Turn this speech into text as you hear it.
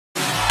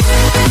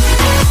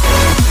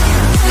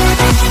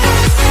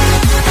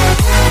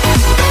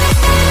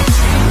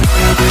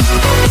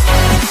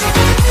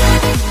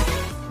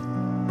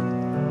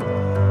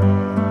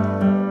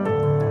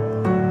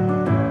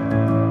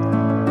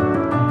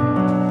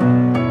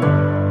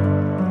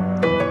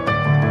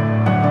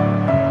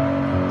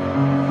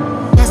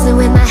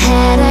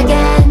head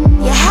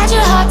again. You had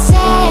your heart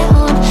set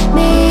on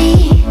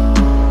me,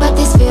 but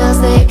these feels,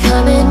 they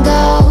come and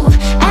go,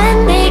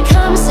 and they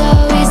come so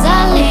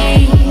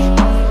easily.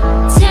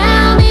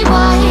 Tell me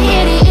what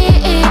it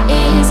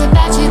is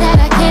about you that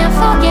I can't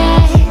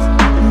forget,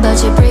 but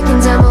you're breaking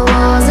down my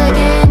walls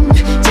again,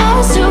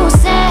 just to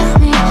set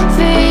me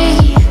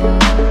free.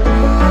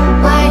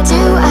 Why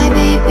do I,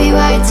 baby,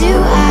 why do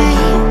I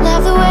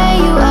love the way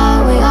you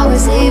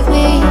always leave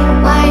me?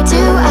 Why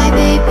do I,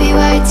 baby,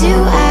 why do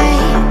I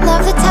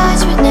love the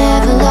touch but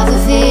never love the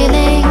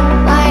feeling?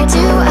 Why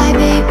do I,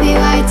 baby,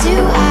 why do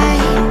I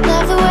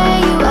love the way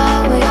you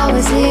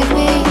always leave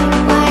me?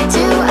 Why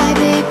do I,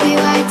 baby,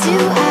 why do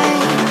I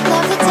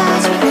love the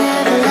touch but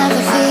never love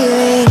the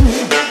feeling?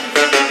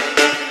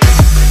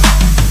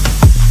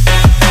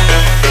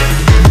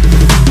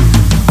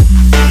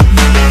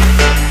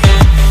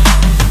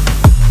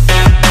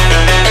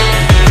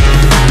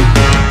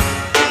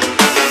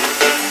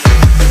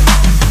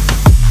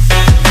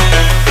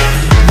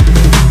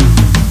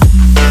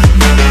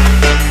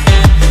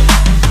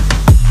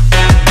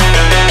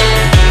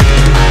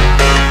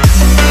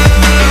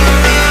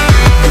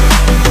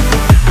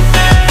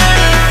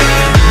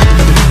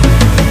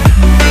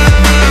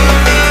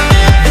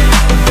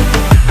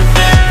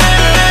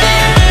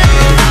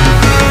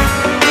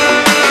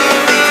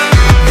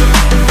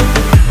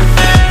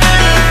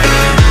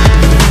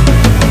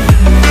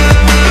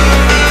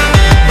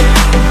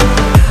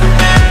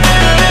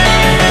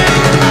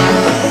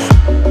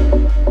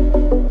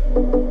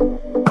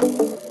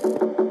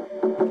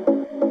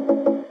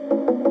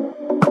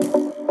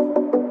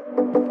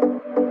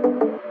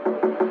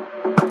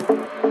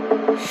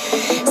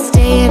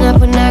 Staying up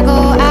when I go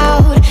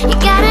out, you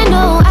gotta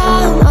know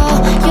I'm all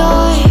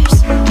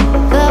yours.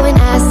 But when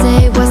I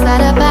say what's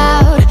that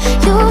about,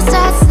 you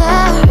start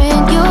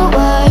slurring your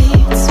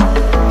words.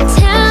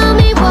 Tell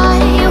me why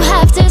you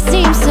have to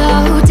seem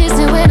so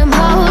distant when I'm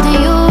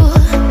holding you.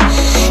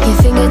 Your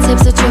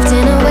fingertips are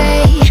drifting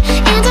away,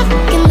 and I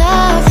fucking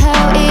love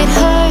how it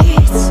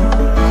hurts.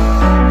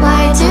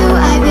 Why do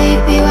I,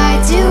 baby, why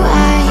do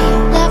I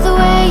love the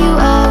way you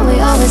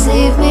always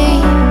leave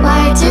me?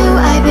 Why do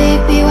I,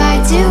 baby, why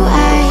do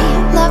I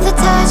love the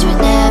touch but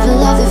never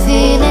love the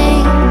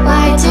feeling?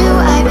 Why do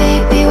I,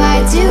 baby,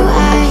 why do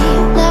I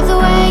love the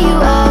way you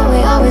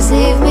always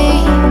leave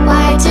me?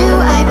 Why do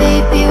I,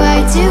 baby,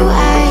 why do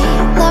I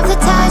love the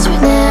touch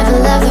but never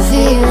love the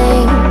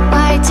feeling?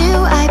 Why do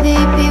I,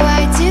 baby,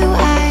 why do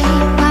I?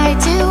 Why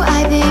do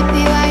I,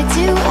 baby, why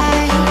do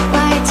I?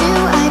 Why do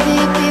I,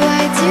 baby,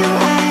 why do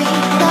I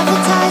love the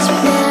touch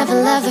but never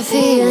love the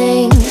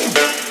feeling?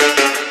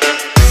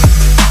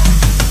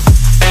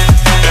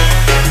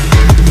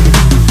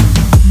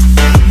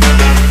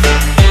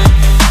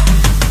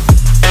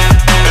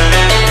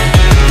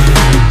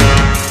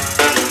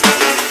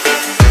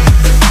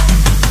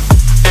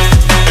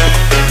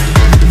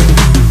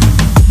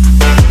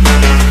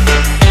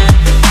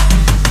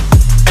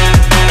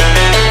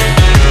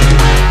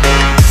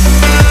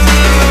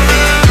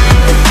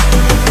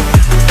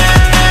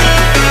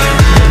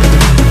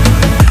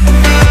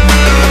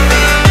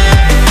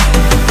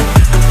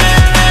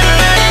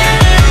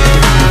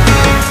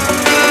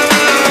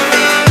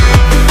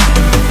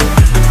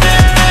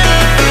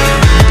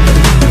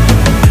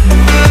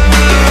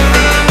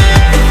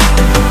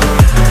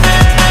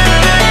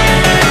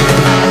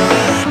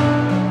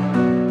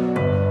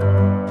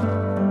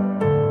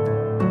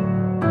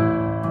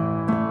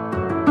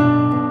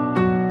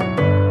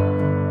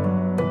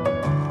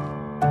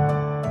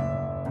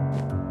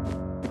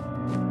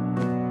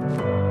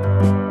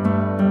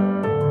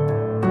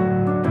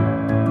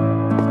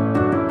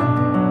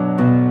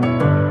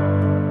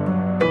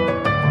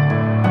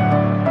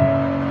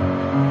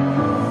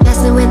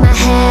 With my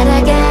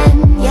head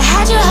again, you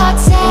had your heart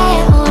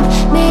set on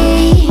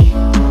me,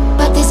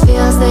 but these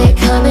feels, they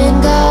come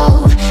and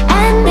go,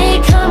 and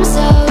they come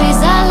so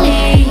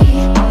easily.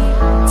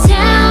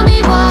 Tell me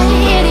what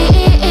it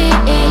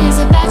is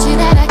about you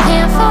that I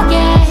can't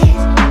forget,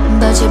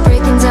 but you're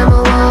breaking down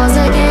my walls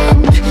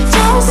again,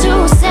 just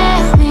to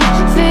set me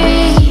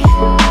free.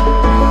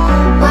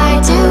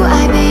 Why do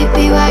I,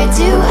 baby, why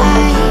do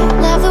I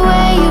love the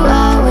way you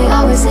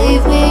always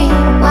leave me?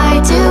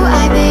 Why do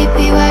I,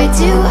 baby, why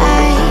do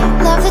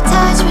I love the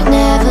touch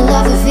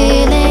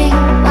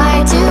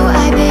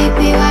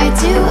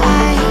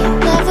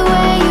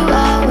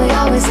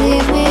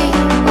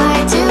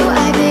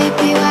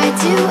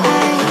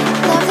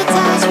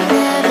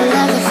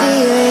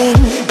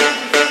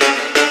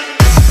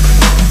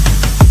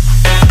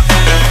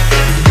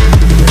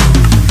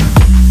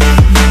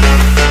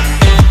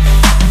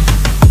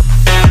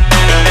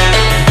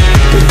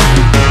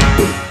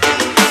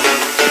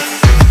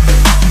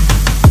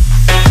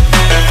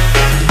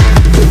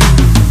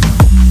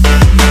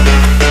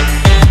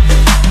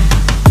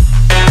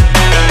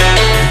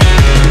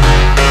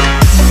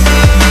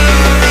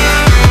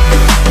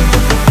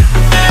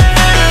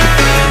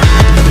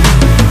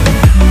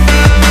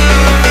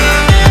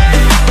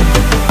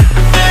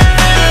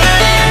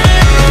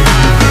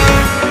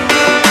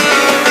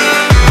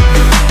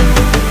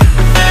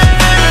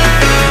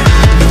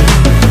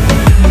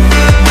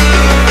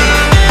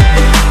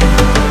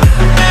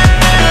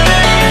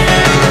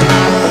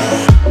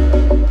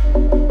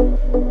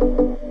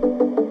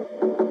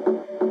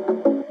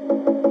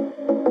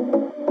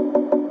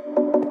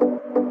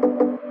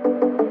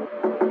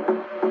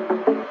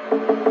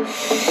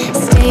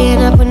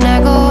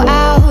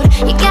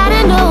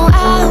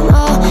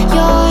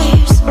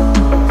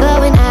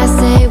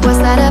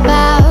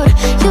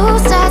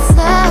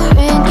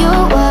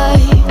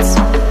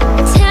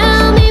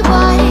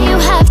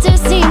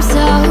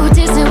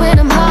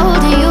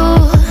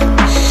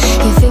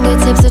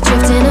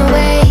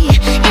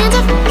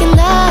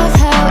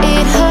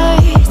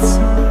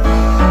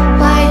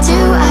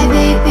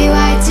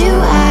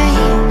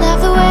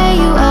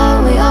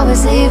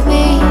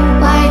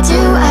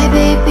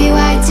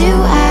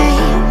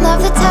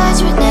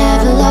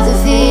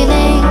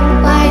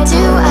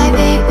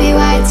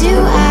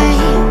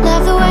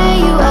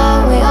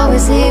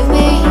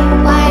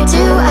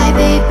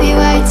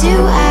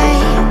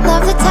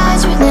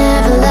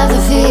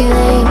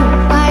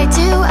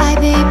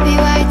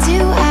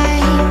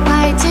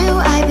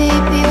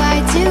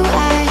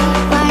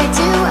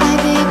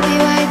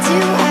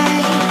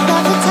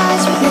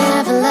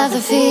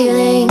a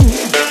feeling.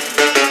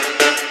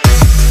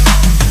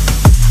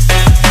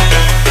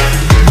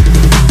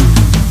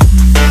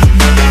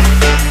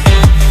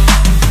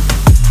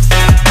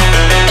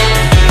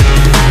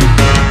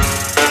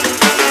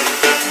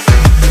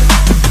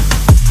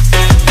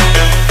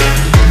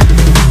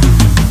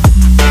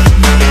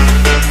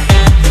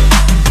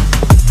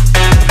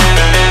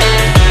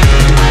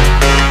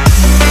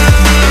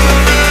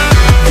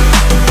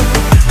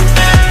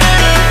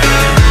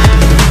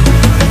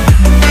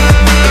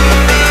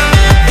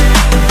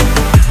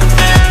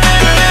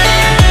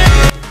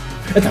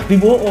 Tapi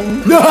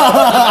bohong.